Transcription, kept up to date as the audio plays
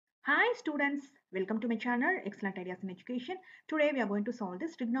Hi students, welcome to my channel Excellent Ideas in Education. Today we are going to solve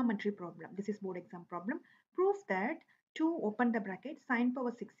this trigonometry problem. This is board exam problem. Prove that 2 open the bracket sin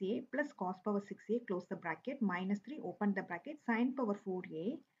power 6a plus cos power 6a close the bracket minus 3 open the bracket sin power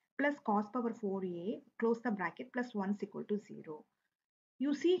 4a plus cos power 4a close the bracket plus 1 is equal to 0.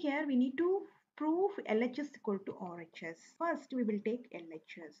 You see here we need to prove LHS equal to RHS. First we will take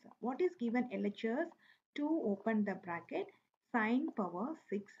LHS. What is given LHS? 2 open the bracket sin power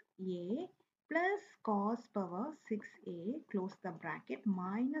 6a plus cos power 6a close the bracket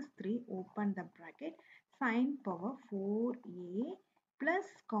minus 3 open the bracket sin power 4a plus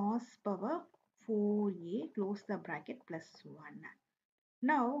cos power 4a close the bracket plus 1.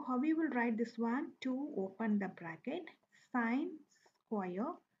 Now, how we will write this one? 2 open the bracket sin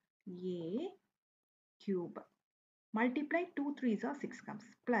square a cube. Multiply 2 3s are 6 comes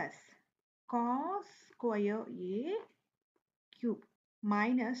plus cos square a cube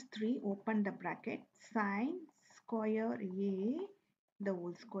minus 3 open the bracket sin square a the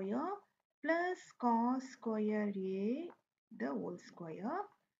whole square plus cos square a the whole square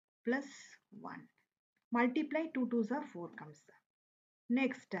plus 1. Multiply 2 2s are 4 comes.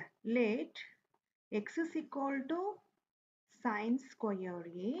 Next, let x is equal to sin square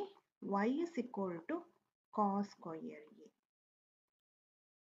a, y is equal to cos square a.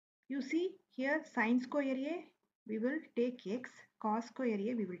 You see here sin square a, we will take x, cos square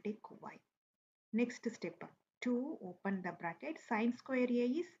a, we will take y. Next step, 2 open the bracket, sin square a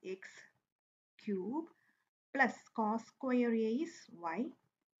is x cube plus cos square a is y.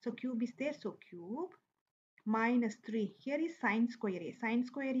 So cube is there, so cube minus 3. Here is sin square a. Sin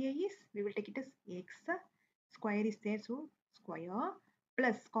square a is, we will take it as x. Square is there, so square.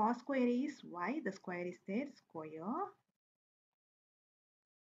 Plus cos square a is y. The square is there, square.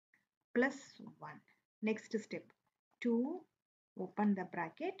 Plus 1. Next step. 2. Open the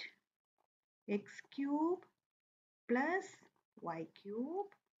bracket. X cube plus y cube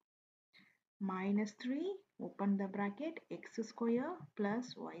minus 3. Open the bracket. X square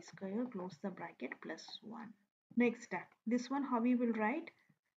plus y square. Close the bracket plus 1. Next, this one how we will write?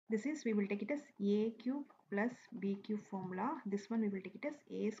 This is, we will take it as a cube plus b cube formula. This one we will take it as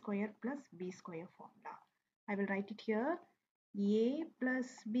a square plus b square formula. I will write it here. A plus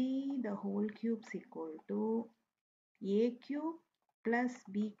b the whole cube is equal to a cube plus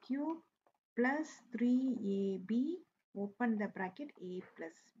b cube plus 3ab open the bracket a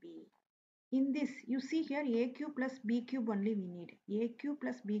plus b. In this, you see here a cube plus b cube only we need. A cube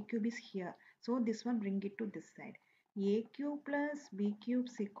plus b cube is here. So this one bring it to this side. A cube plus b cube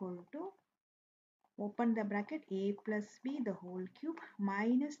is equal to, open the bracket, a plus b the whole cube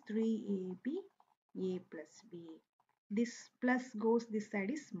minus 3ab a plus b. This plus goes this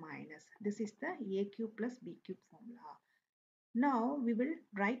side is minus. This is the a cube plus b cube formula. Now we will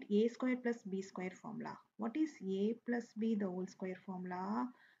write a square plus b square formula. What is a plus b the whole square formula?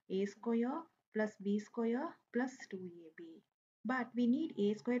 A square plus b square plus 2ab. But we need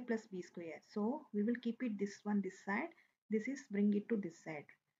a square plus b square. So we will keep it this one this side. This is bring it to this side.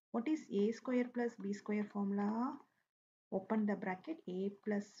 What is a square plus b square formula? Open the bracket, a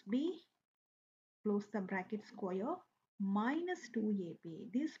plus b close the bracket square minus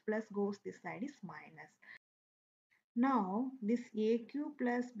 2ab. This plus goes this side is minus. Now this a cube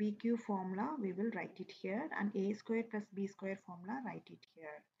plus b cube formula we will write it here, and a square plus b square formula write it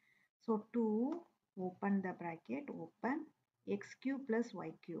here. So 2 open the bracket, open x cube plus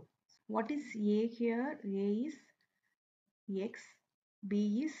y cube. What is a here? A is x,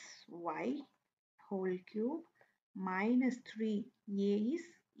 b is y whole cube minus 3. A is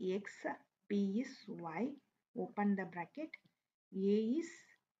x, b is y. Open the bracket. A is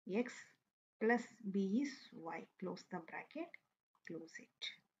x plus b is y. Close the bracket. Close it.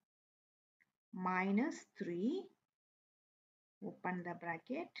 Minus 3. Open the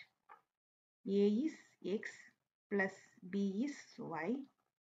bracket. A is x plus b is y.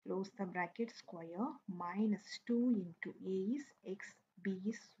 Close the bracket square. Minus 2 into a is x, b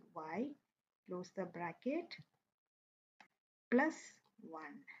is y. Close the bracket. Plus 1.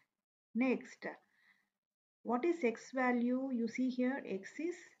 Next, what is x value? You see here x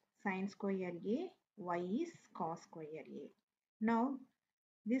is sin square a, y is cos square a. Now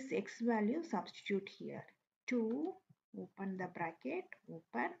this x value substitute here. 2 open the bracket,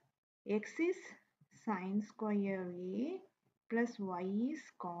 open, x is sin square a plus y is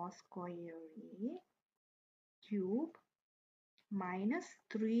cos square a cube minus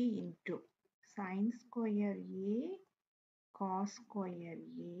 3 into sin square a cos square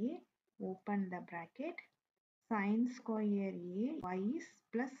a, open the bracket, sin square a, y is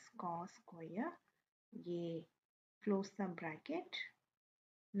plus cos square a, close the bracket,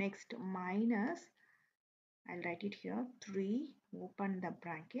 Next minus, I'll write it here, 3, open the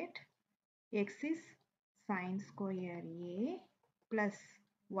bracket, x is sin square A plus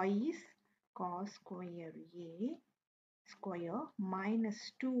y is cos square A square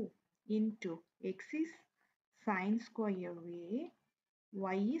minus 2 into x is sin square A,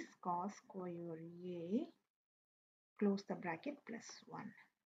 y is cos square A, close the bracket plus 1.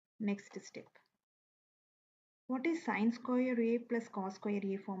 Next step. What is sin square A plus cos square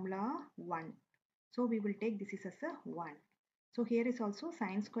A formula? 1. So we will take this is as a 1. So here is also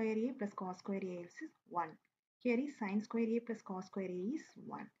sin square A plus cos square A is 1. Here is sin square A plus cos square A is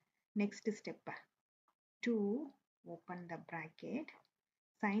 1. Next step. 2, open the bracket.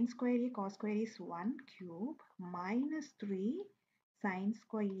 Sin square A cos square is 1 cube minus 3 sin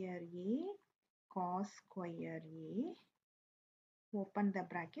square A cos square A, open the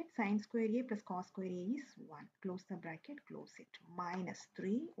bracket, sin square A plus cos square A is 1, close the bracket, close it, minus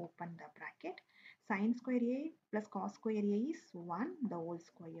 3, open the bracket, sin square A plus cos square A is 1, the whole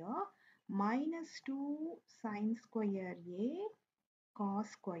square, minus 2 sin square A cos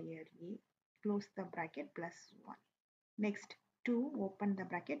square A, close the bracket, plus 1. Next, 2, open the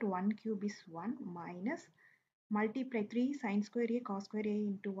bracket, 1 cube is 1, minus, multiply 3 sin square A cos square A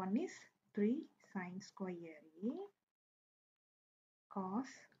into 1 is 3 sin square A cos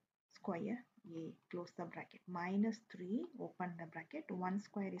square A, close the bracket, minus 3, open the bracket, 1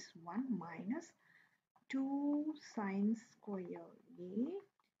 square is 1 minus 2 sin square A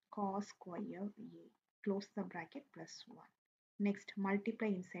cos square A, close the bracket, plus 1. Next, multiply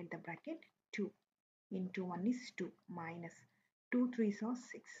inside the bracket, 2 into 1 is 2 minus 2 3s are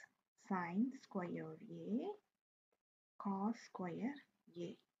 6 sin square A cos square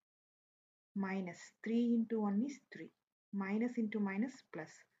A, minus 3 into 1 is 3, minus into minus plus,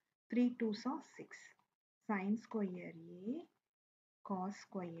 3 2s are 6 sin square A cos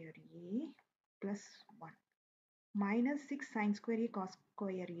square A plus 1, minus 6 sin square A cos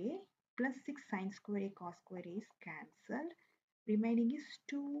square A plus 6 sin square A cos square A is cancelled, remaining is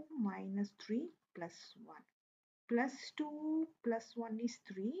 2 minus 3 plus 1, plus 2 plus 1 is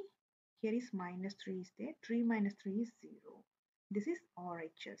 3, here is minus 3 is there, 3 minus 3 is 0. This is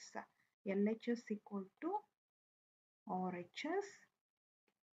RHS. LHS equal to RHS,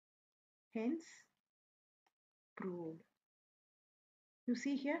 hence proved. You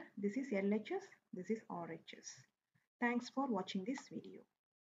see here, this is LHS, this is RHS. Thanks for watching this video.